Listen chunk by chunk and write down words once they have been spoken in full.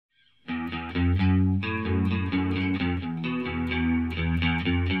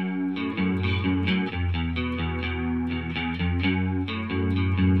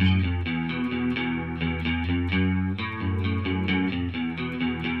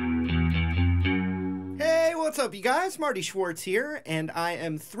up, you guys? Marty Schwartz here, and I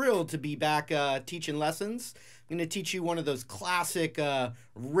am thrilled to be back teaching lessons. I'm going to teach you one of those classic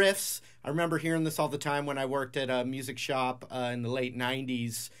riffs. I remember hearing this all the time when I worked at a music shop in the late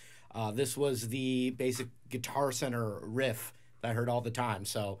 90s. This was the basic Guitar Center riff that I heard all the time.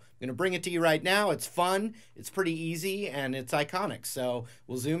 So I'm going to bring it to you right now. It's fun, it's pretty easy, and it's iconic. So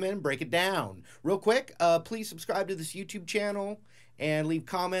we'll zoom in, break it down. Real quick, please subscribe to this YouTube channel and leave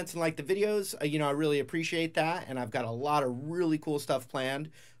comments and like the videos. I really appreciate that, and I've got a lot of really cool stuff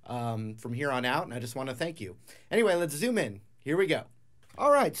planned from here on out, and I just want to thank you. Anyway, let's zoom in. Here we go. All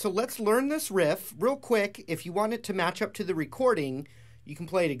right, so let's learn this riff real quick. If you want it to match up to the recording, you can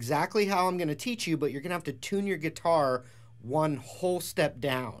play it exactly how I'm going to teach you, but you're going to have to tune your guitar one whole step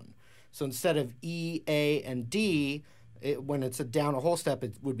down. So instead of E, A, and D, when it's down a whole step,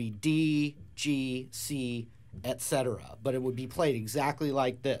 it would be D, G, C, etc. But it would be played exactly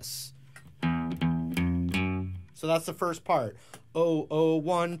like this. So that's the first part. O, O,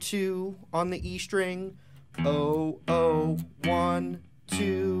 1, 2 on the E string. O, O, 1,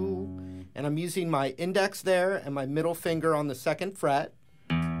 2. And I'm using my index there and my middle finger on the 2nd fret.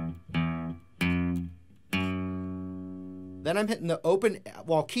 Then I'm hitting the open,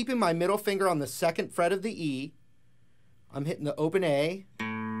 while keeping my middle finger on the 2nd fret of the E. I'm hitting the open A,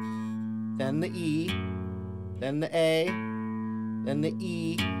 then the E, then the A, then the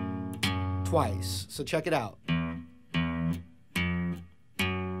E, twice. So check it out.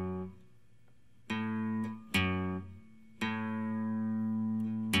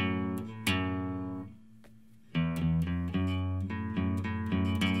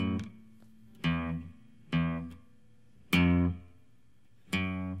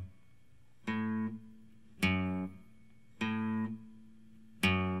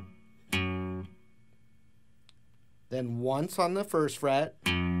 Then once on the 1st fret,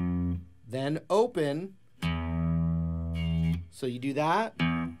 then open. So you do that.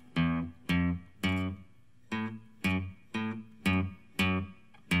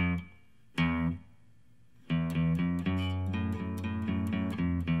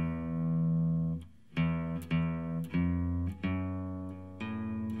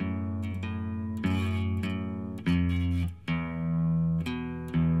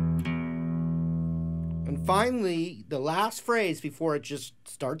 Finally, the last phrase before it just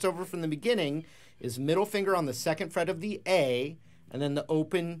starts over from the beginning is middle finger on the 2nd fret of the A, and then the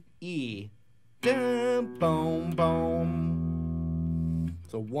open E. Dum, boom, boom.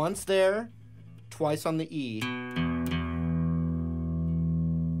 So once there, twice on the E.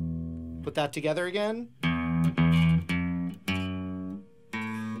 Put that together again.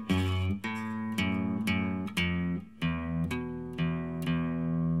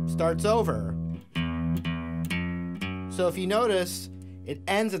 Starts over. So if you notice, it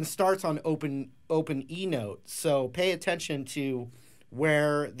ends and starts on open E note. So pay attention to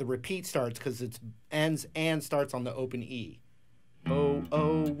where the repeat starts, because it ends and starts on the open E. O,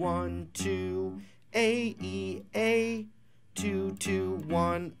 O, 1, 2, A, E, A, 2, 2,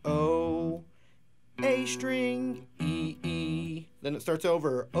 1, O, A string, E, E. Then it starts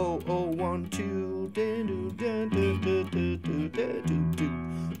over. O, O, 1, 2, dun, dun, dun, dun, dun, dun, dun,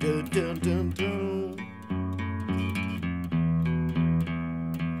 dun, dun, dun, dun.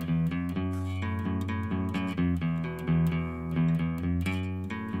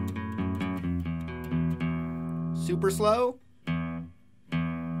 Super slow.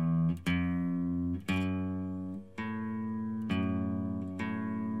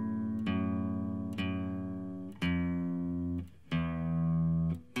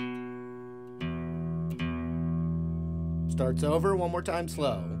 Starts over one more time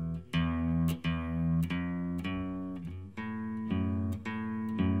slow.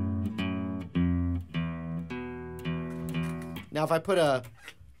 Now if I put a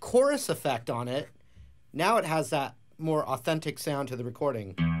chorus effect on it, now it has that more authentic sound to the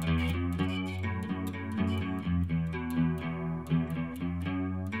recording.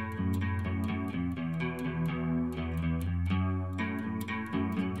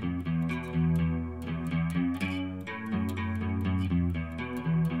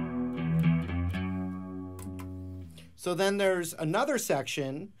 So then there's another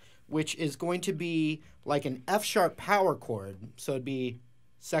section which is going to be like an F sharp power chord. So it'd be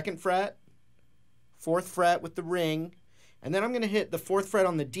 2nd fret, 4th fret with the ring, and then I'm going to hit the 4th fret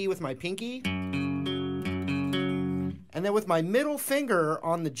on the D with my pinky, and then with my middle finger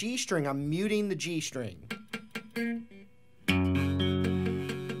on the G string, I'm muting the G string.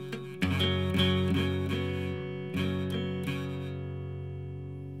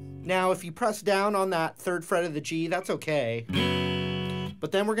 Now, if you press down on that 3rd fret of the G, that's okay.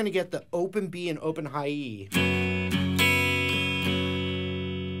 But then we're going to get the open B and open high E.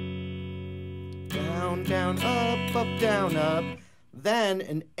 Down, down, up, down, up. Then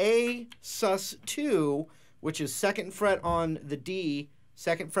an A sus2, which is 2nd fret on the D,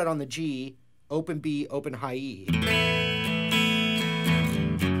 2nd fret on the G, open B, open high E.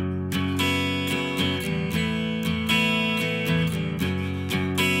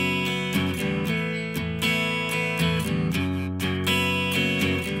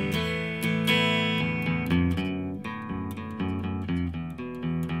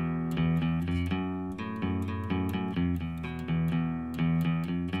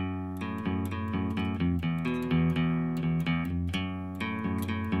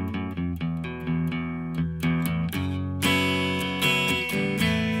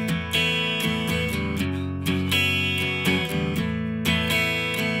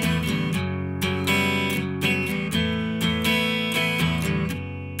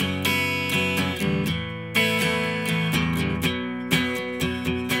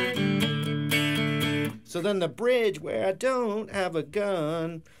 So then the bridge, where I don't have a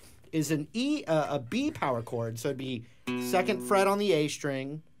gun, is an a B power chord. So it'd be 2nd fret on the A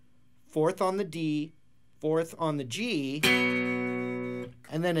string, 4th on the D, 4th on the G, and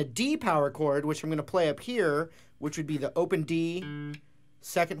then a D power chord, which I'm going to play up here, which would be the open D,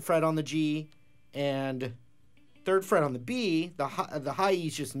 2nd fret on the G, and 3rd fret on the B. The high E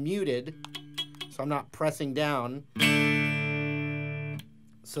is just muted, so I'm not pressing down.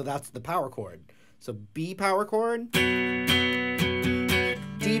 So that's the power chord. So B power chord, D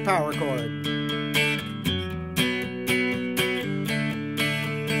power chord.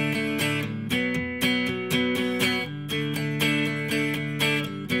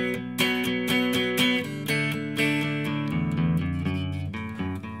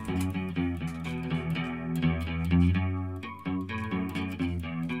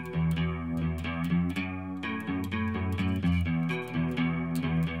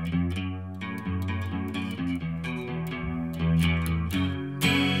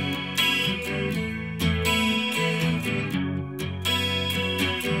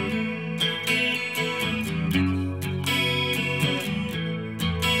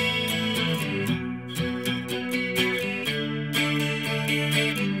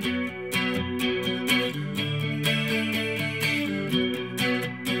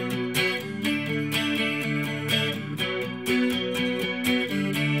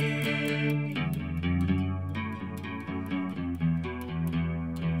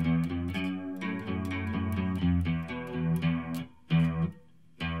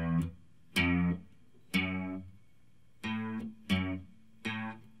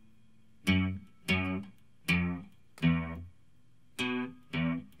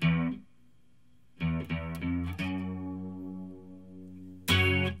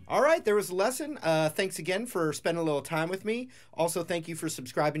 All right, there was a lesson. Thanks again for spending a little time with me. Also, thank you for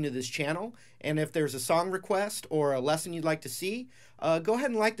subscribing to this channel. And if there's a song request or a lesson you'd like to see, go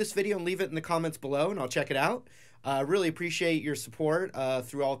ahead and like this video and leave it in the comments below, and I'll check it out. Really appreciate your support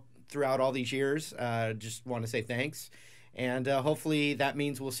throughout all these years. Just want to say thanks. And hopefully that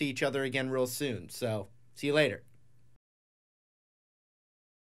means we'll see each other again real soon. So, see you later.